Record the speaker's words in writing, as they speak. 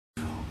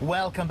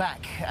Welcome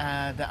back.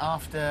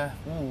 After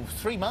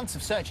 3 months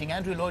of searching,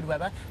 Andrew Lloyd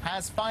Webber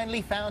has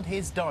finally found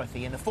his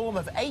Dorothy in the form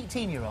of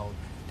 18-year-old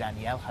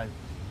Danielle Hope.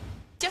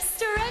 Just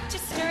to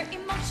register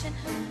emotion,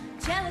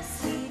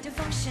 jealousy,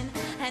 devotion,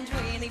 and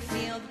really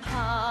feel the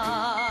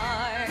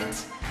part.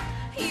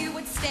 You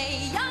would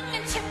stay young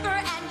and chipper,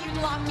 and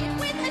you'd lock in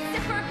with a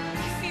zipper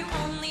if you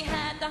only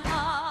had the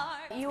heart.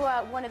 You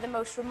are one of the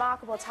most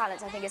remarkable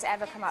talents I think has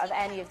ever come out of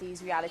any of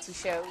these reality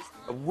shows.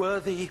 A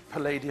worthy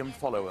Palladium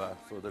follower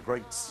for the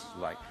greats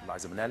like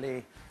Liza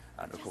Minnelli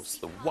and, of course,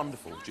 the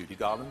wonderful Judy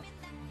Garland.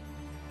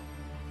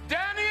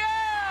 Danielle!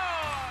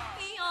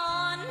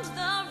 Beyond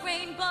the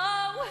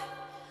rainbow,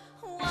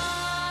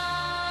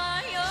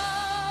 why, oh,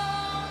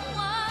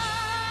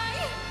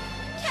 why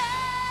can't I?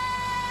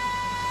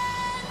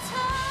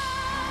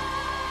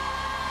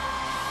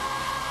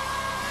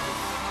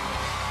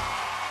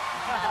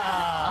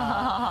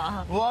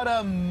 What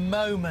a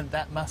moment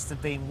that must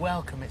have been.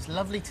 Welcome. It's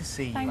lovely to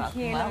see you. Thank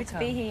you. Lovely to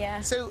be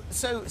here. So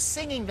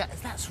singing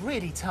that's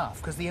really tough,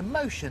 because the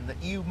emotion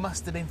that you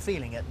must have been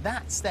feeling at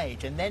that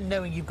stage and then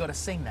knowing you've got to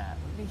sing that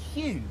would be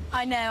huge.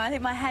 I know. I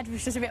think my head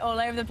was just a bit all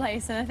over the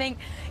place, and I think,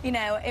 you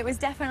know, it was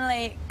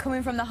definitely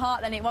coming from the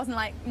heart then. It wasn't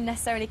like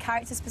necessarily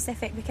character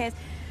specific, because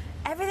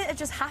everything had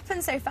just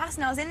happened so fast,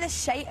 and I was in this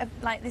state of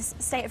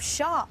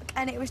shock,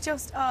 and it was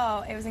just,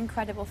 oh, it was an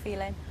incredible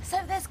feeling. So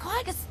there's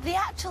quite the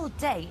actual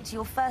date,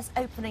 your first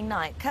opening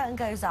night, curtain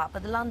goes up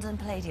at the London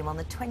Palladium on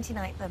the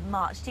 29th of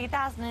March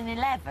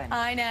 2011.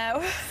 I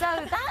know.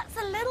 So that's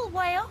a little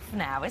way off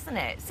now, isn't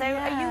it? So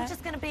Yeah. Are you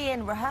just going to be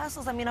in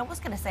rehearsals? I mean, I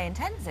was going to say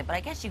intensive, but I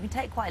guess you can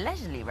take quite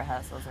leisurely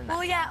rehearsals in that.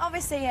 Well, yeah,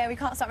 obviously, we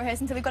can't start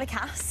rehearsing until we've got a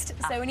cast,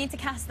 so we need to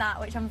cast that,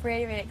 which I'm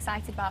really, really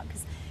excited about,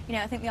 because, you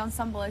know, I think the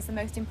ensemble is the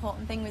most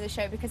important thing with the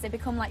show, because they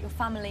become like your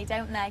family,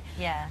 don't they?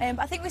 Yeah.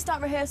 I think we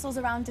start rehearsals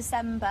around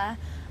December,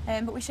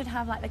 but we should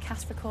have like the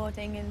cast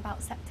recording in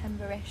about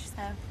September-ish.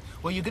 So.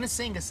 Well, you're going to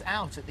sing us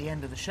out at the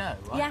end of the show,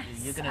 aren't Yes,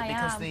 you? You're gonna, I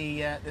because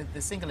am.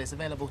 the single is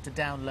available to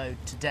download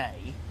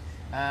today,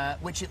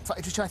 which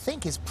I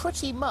think is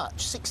pretty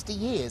much 60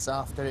 years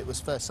after it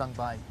was first sung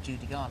by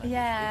Judy Garland.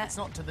 Yeah. If it's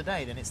not to the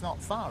day, then it's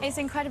not far It's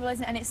off. incredible,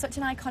 isn't it? And it's such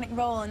an iconic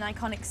role, an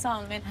iconic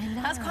song, and I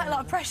know. that's quite a lot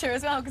of pressure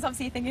as well, because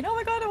obviously you're thinking, oh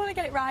my God, I want to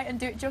get it right and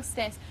do it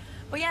justice.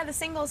 But yeah, the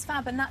single's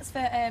fab, and that's for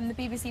the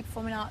BBC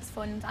Performing Arts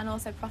Fund and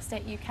also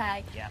Prostate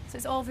UK. Yeah. So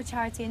it's all for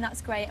charity, and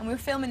that's great. And we were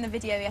filming the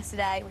video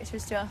yesterday, which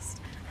was just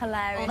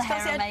hilarious. All the hair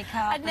Obviously, and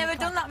makeup I'd never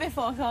done that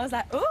before, so I was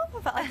like, ooh,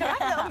 I felt like a right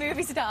little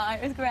movie star.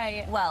 It was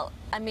great. Well,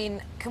 I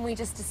mean, can we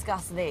just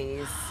discuss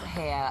these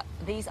here?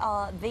 These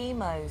are the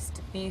most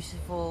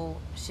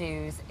beautiful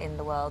shoes in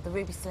the world, the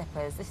ruby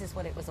slippers. This is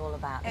what it was all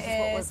about. This is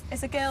what was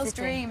It's a girl's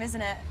sitting. dream,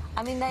 isn't it?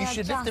 I mean, they You are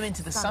should lift them just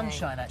into the stunning.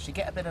 sunshine, actually.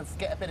 Get a bit of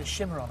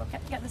shimmer on them.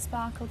 Get the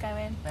sparkle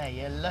going. There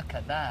you look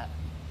at that.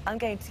 I'm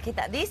going to keep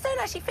that. These don't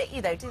actually fit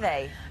you, though, do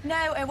they?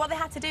 No, what they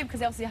had to do, because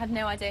they obviously had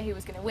no idea who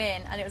was going to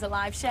win, and it was a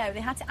live show,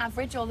 they had to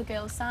average all the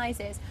girls'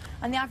 sizes,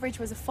 and the average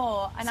was a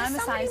 4, and So I'm a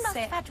somebody size must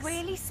 6. have had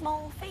really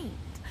small feet.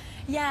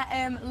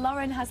 Yeah,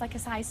 Lauren has like a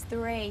size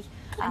 3,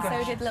 and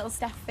so did little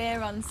Steph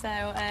Fearon,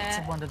 so... It's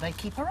a wonder they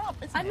keep her up,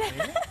 isn't it,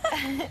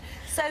 really?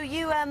 So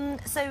you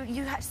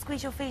had to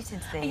squeeze your feet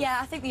into these? Yeah,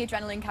 I think the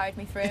adrenaline carried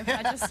me through.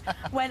 I just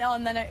went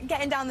on, then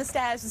getting down the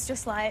stairs was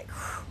just like...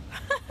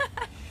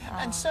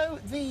 And so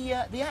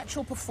the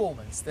actual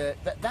performance,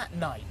 that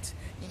night,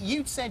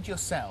 you'd said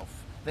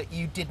yourself that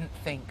you didn't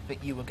think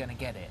that you were going to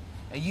get it.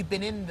 You've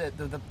been in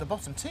the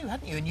bottom 2,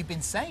 hadn't you? And you've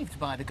been saved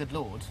by the good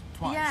Lord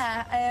twice.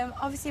 Yeah,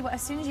 obviously,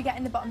 as soon as you get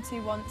in the bottom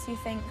 2 once, you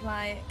think,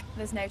 like,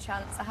 there's no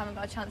chance, I haven't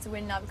got a chance to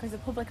win now because the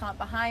public aren't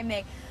behind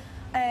me.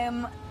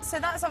 So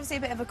that's obviously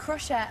a bit of a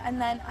crusher,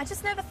 and then I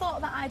just never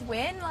thought that I'd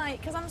win, like,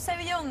 because I'm so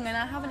young and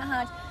I haven't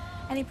had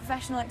any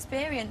professional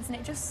experience, and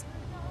it just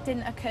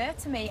didn't occur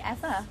to me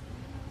ever.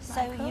 So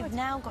you've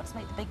now got to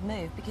make the big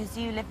move, because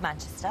you live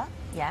Manchester,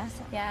 yes?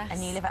 Yes.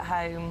 And you live at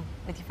home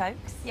with your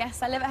folks?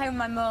 Yes, I live at home with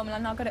my mum, and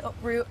I'm now going to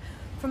uproot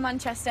from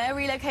Manchester,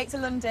 relocate to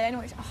London,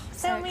 which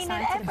So I mean, in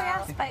excited every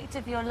about. aspect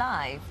of your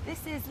life,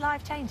 this is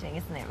life-changing,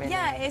 isn't it, really?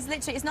 Yeah, it's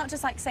literally, it's not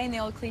just like saying the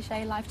old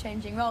cliche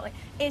life-changing role, like,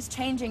 it's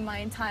changing my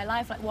entire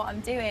life, like what I'm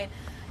doing.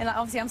 And like,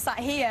 obviously I'm sat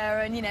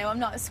here and, you know, I'm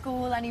not at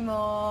school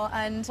anymore,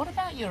 and... What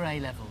about your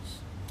A-levels?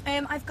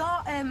 I've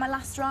got my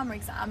last drama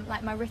exam,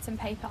 like my written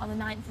paper, on the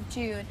 9th of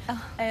June.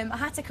 I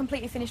had to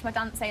completely finish my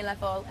dance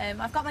A-level.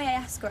 I've got my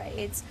AS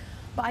grades,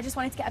 but I just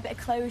wanted to get a bit of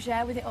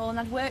closure with it all, and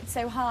I'd worked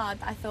so hard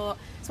that I thought,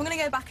 so I'm going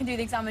to go back and do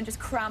the exam and just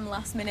cram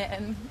last minute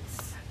and...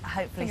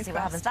 Hopefully see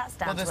what happens. That's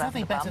down Well, there's to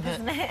nothing better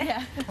isn't it?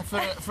 Yeah.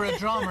 for a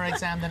drama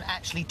exam than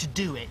actually to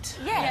do it.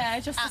 Yeah,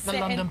 just at to the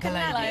sit London in,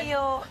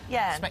 Palladium.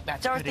 Expect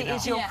that's Dorothy good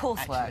is your enough,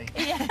 coursework.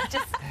 actually. Yeah.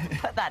 Just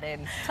put that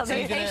in. So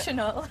you're gonna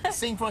Vocational.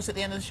 sing for us at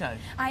the end of the show?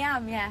 I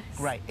am, yes.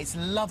 Great. It's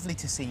lovely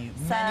to see you.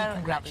 So Many lovely to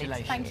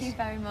congratulations. Thank you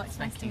very much.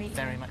 Thank nice to you meet you.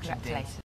 very much indeed. Congratulations.